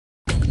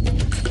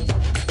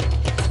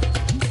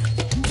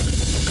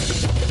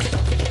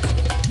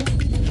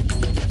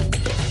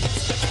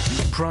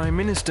Prime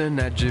Minister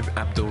Najib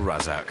Abdul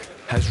Razak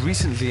has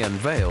recently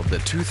unveiled the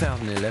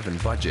 2011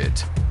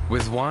 budget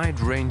with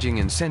wide-ranging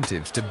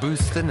incentives to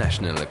boost the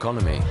national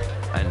economy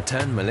and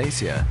turn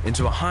Malaysia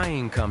into a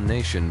high-income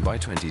nation by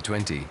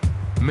 2020.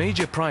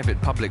 Major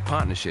private-public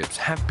partnerships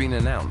have been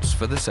announced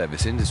for the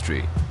service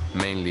industry,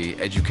 mainly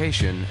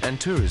education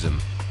and tourism.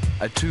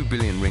 A 2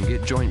 billion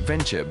ringgit joint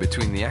venture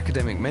between the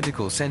Academic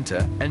Medical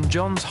Centre and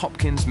Johns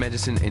Hopkins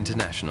Medicine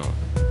International,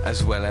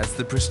 as well as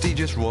the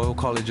prestigious Royal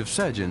College of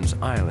Surgeons,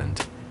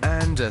 Ireland,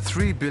 and a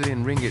 3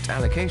 billion ringgit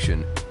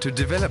allocation to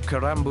develop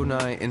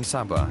Karambunai in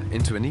Sabah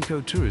into an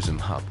eco-tourism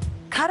hub.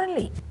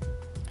 Currently,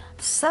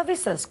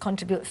 services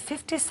contribute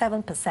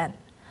 57%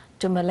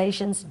 to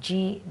Malaysians'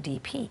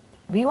 GDP.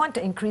 We want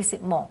to increase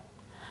it more.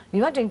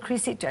 We want to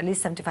increase it to at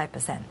least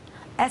 75%,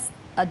 as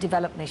a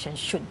developed nation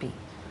should be.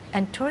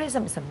 And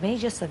tourism is a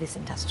major service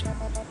industry.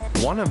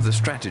 One of the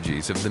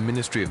strategies of the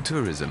Ministry of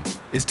Tourism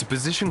is to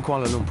position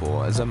Kuala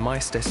Lumpur as a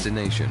MICE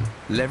destination,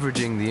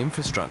 leveraging the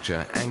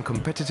infrastructure and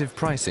competitive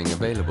pricing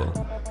available.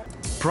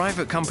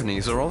 Private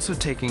companies are also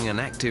taking an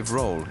active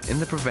role in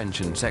the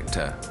prevention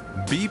sector.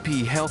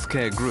 BP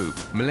Healthcare Group,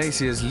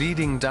 Malaysia's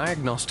leading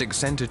diagnostic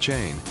centre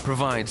chain,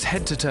 provides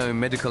head-to-toe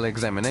medical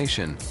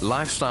examination,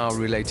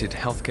 lifestyle-related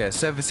healthcare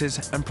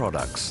services and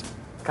products.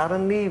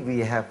 Currently, we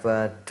have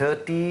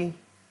 30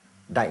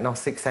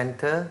 diagnostic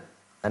center,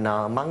 and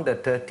among the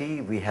 30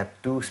 we have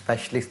 2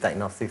 specialist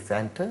diagnostic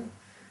center,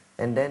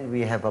 and then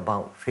we have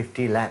about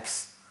 50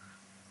 labs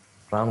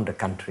around the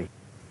country.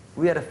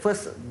 We are the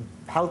first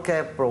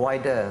healthcare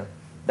provider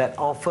that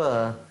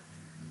offer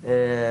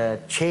a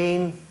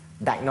chain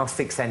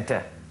diagnostic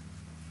center,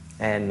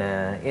 and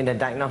in the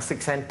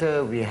diagnostic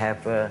center we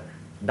have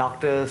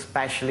doctors,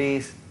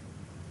 specialists,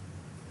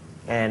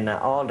 and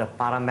all the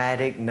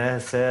paramedic,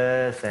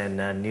 nurses and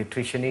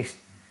nutritionists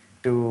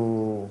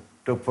to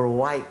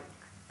provide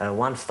a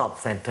one-stop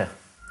center.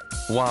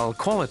 While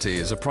quality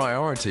is a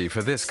priority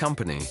for this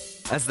company,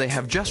 as they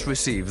have just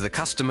received the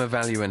Customer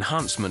Value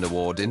Enhancement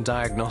Award in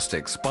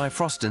Diagnostics by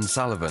Frost &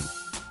 Sullivan,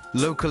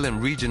 local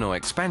and regional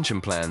expansion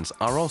plans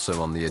are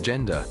also on the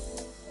agenda.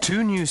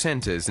 2 new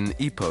centres in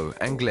Ipoh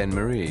and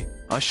Glenmarie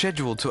are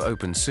scheduled to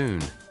open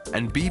soon,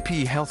 and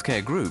BP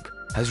Healthcare Group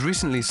has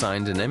recently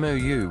signed an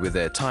MOU with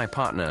their Thai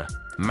partner,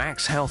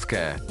 Max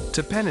Healthcare,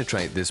 to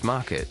penetrate this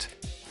market.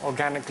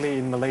 Organically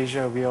in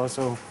Malaysia, we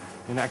also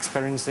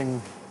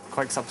experiencing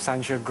quite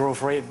substantial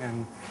growth rate,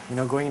 and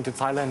going into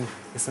Thailand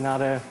is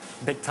another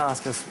big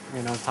task, because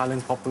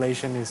Thailand's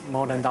population is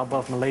more than double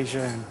of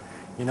Malaysia, and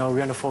we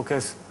want to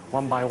focus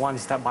one by one,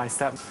 step by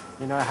step.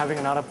 Having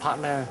another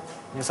partner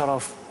sort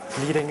of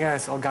leading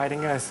us or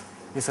guiding us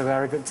is a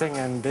very good thing,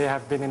 and they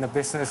have been in the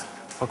business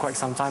for quite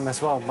some time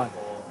as well, but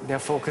they're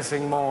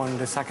focusing more on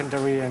the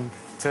secondary and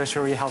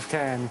tertiary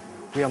healthcare, and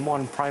we are more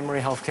on primary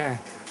healthcare.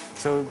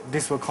 So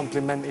this will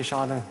complement each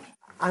other.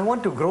 I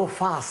want to grow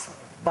fast,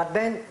 but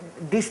then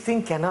this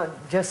thing cannot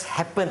just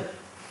happen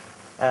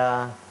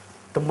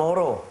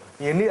tomorrow.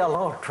 You need a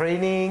lot of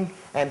training,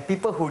 and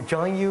people who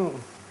join you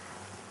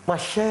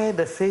must share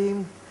the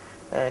same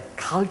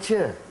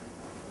culture.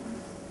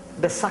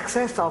 The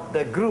success of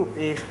the group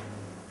is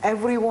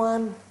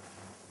everyone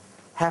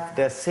have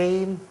the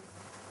same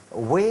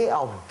way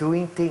of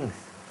doing things,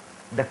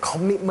 the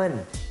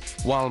commitment.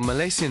 While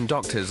Malaysian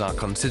doctors are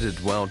considered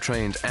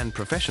well-trained and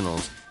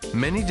professionals,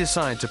 many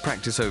decide to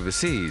practice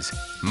overseas,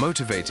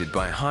 motivated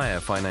by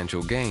higher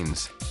financial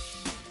gains.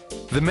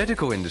 The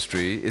medical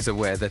industry is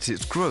aware that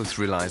its growth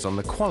relies on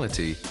the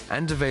quality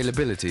and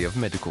availability of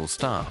medical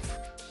staff.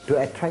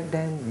 To attract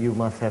them, you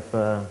must have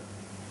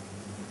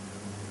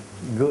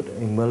good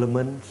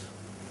emoluments,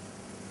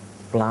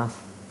 plus,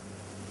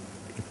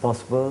 if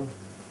possible,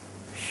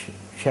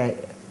 share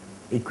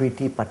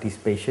equity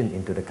participation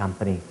into the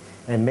company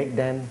and make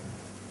them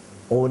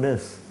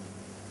owners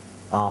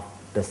of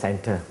the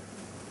center.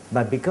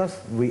 But because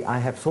I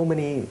have so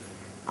many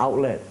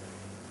outlets,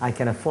 I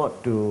can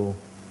afford to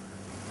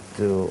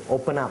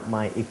open up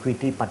my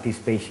equity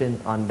participation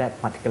on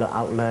that particular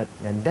outlet,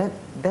 and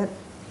that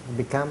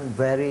become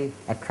very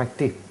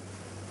attractive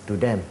to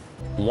them.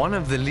 One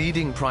of the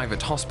leading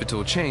private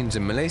hospital chains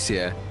in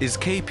Malaysia is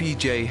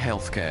KPJ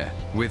Healthcare,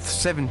 with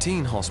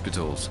 17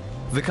 hospitals.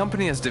 The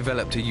company has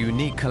developed a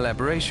unique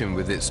collaboration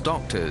with its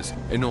doctors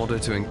in order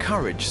to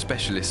encourage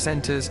specialist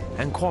centres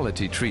and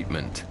quality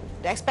treatment.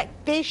 The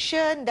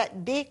expectation that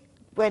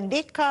when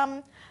they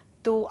come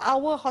to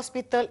our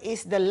hospital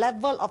is the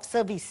level of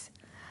service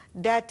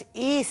that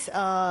is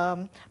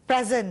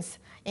present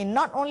in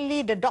not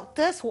only the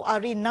doctors who are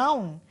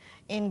renowned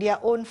in their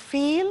own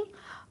field,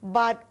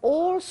 but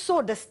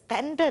also the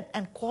standard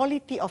and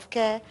quality of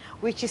care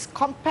which is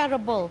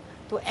comparable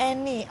to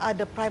any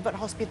other private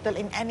hospital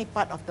in any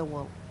part of the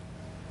world.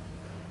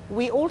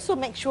 We also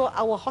make sure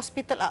our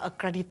hospitals are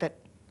accredited,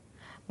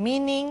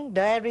 meaning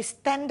there is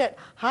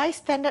high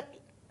standard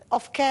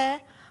of care,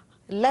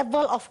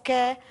 level of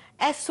care,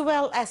 as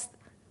well as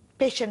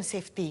patient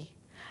safety.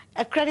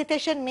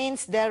 Accreditation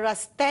means there are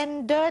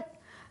standards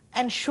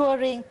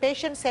ensuring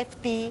patient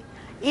safety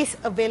is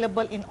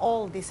available in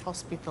all these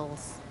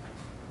hospitals.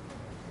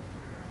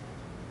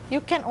 You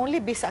can only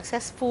be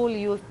successful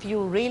if you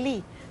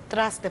really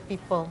trust the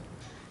people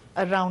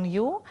around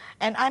you.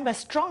 And I'm a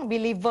strong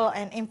believer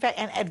and, in fact,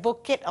 an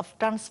advocate of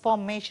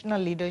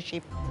transformational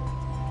leadership.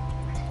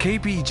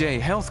 KPJ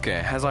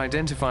Healthcare has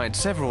identified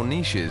several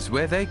niches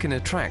where they can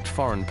attract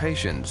foreign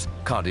patients: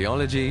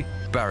 cardiology,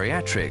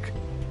 bariatric,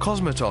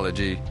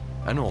 cosmetology,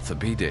 and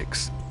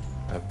orthopedics.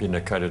 I've been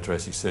a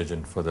cardiothoracic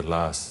surgeon for the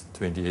last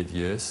 28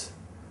 years.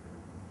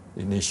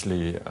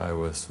 Initially, I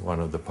was one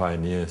of the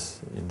pioneers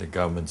in the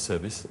government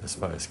service as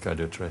far as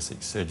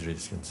cardiothoracic surgery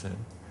is concerned.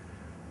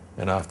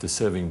 And after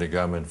serving the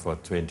government for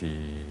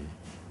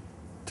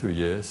 22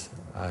 years,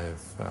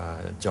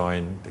 I've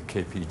joined the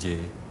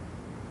KPJ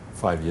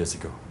 5 years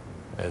ago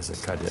as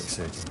a cardiac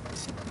surgeon.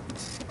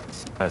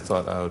 I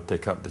thought I would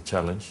take up the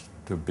challenge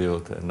to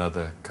build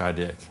another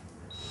cardiac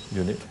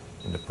unit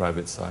in the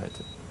private side.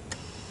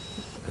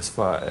 As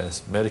far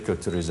as medical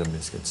tourism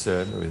is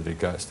concerned, with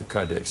regards to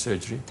cardiac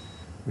surgery,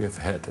 we have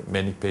had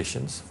many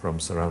patients from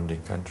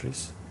surrounding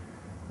countries,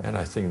 and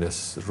I think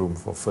there's room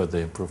for further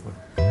improvement.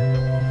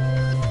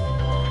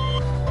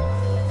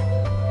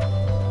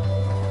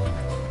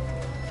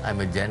 I'm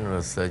a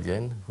general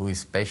surgeon who is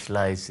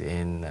specialized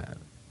in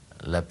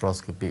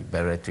laparoscopic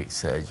bariatric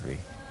surgery.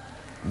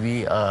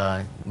 We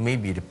are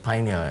maybe the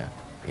pioneer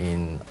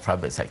in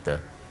private sector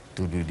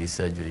to do this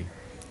surgery.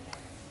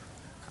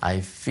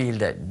 I feel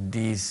that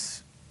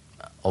this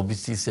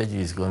obesity surgery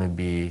is going to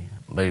be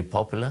very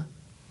popular,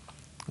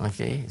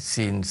 okay,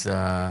 since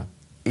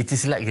it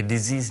is like a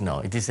disease now.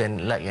 It is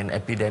like an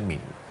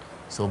epidemic.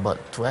 So about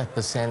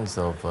 12%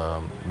 of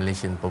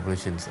Malaysian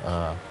populations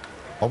are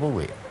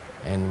overweight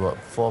and about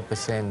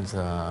 4%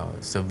 are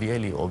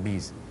severely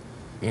obese.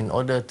 In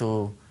order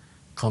to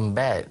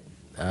combat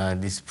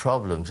these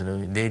problems,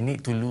 they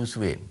need to lose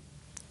weight.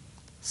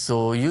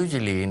 So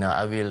usually,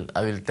 I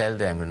will tell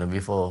them,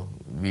 before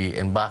we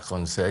embark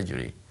on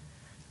surgery,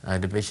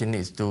 the patient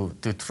needs to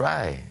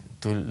try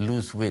to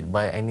lose weight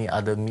by any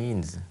other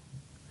means.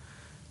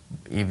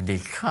 If they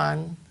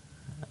can't,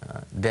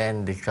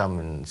 then they come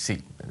and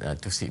seek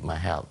my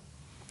help,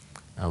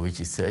 which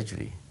is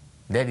surgery.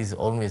 That is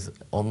almost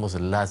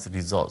the last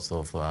resort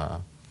of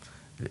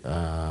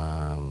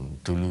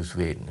to lose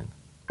weight.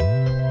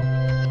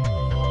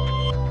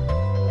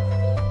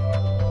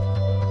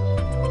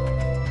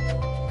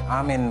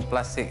 I'm in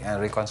plastic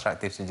and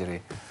reconstructive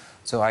surgery.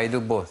 So I do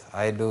both.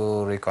 I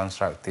do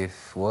reconstructive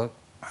work,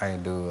 I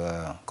do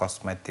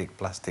cosmetic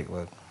plastic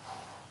work.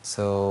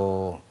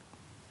 So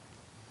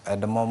at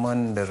the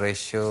moment the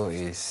ratio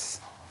is,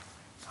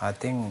 I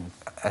think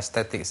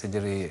aesthetic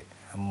surgery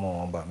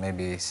more, about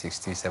maybe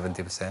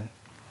 60–70%.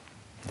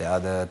 The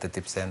other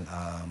 30%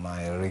 are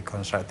my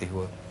reconstructive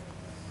work.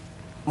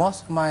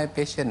 Most of my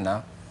patients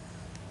now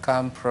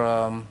come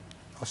from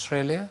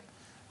Australia,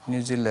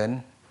 New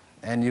Zealand,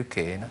 and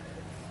UK.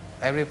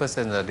 Every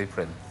person is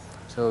different.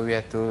 So we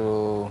have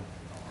to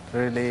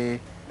really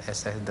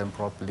assess them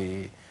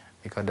properly,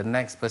 because the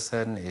next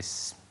person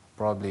is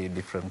probably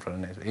different from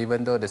the next,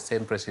 even though the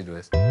same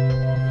procedures.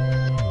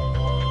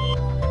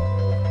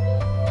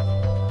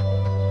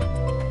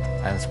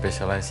 I'm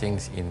specializing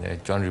in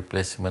joint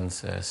replacement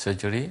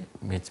surgery,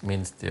 which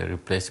means the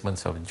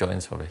replacements of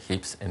joints of the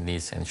hips and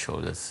knees and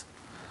shoulders.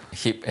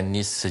 Hip and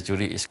knee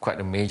surgery is quite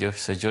a major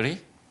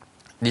surgery.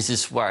 This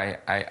is why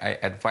I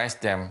advise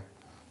them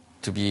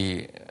to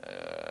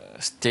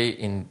stay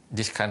in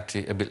this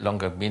country a bit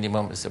longer.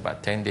 Minimum is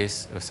about 10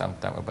 days or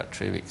sometimes about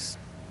 3 weeks.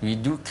 We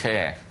do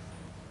care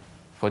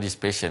for these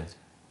patients.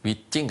 We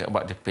think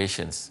about the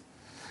patients.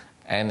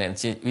 And then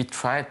we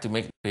try to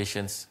make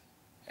patients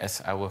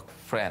as our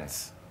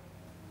friends.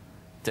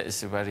 That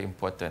is very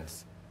important.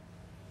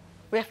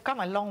 We have come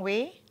a long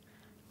way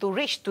to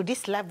reach to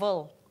this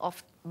level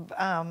of,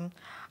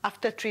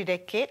 after 3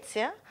 decades,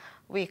 yeah?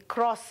 We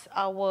crossed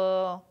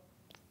our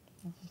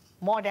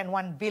more than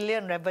 1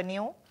 billion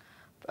revenue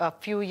a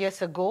few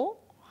years ago,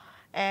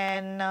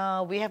 and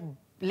we have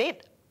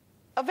laid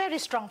a very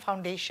strong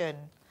foundation.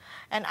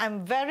 And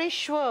I'm very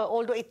sure,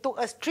 although it took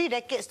us 3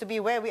 decades to be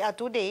where we are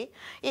today,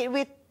 it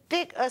will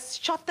take us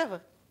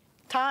shorter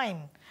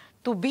time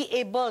to be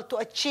able to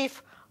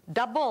achieve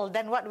double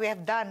than what we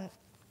have done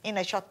in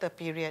a shorter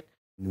period.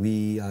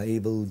 We are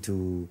able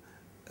to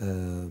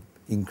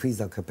increase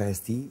our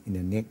capacity in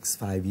the next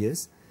 5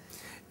 years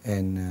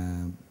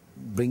and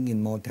bring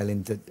in more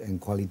talented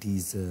and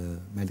qualities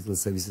medical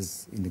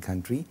services in the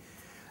country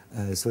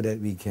so that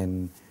we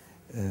can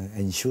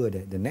ensure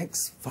that the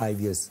next 5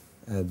 years,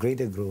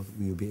 greater growth,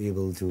 we will be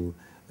able to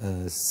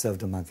serve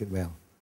the market well.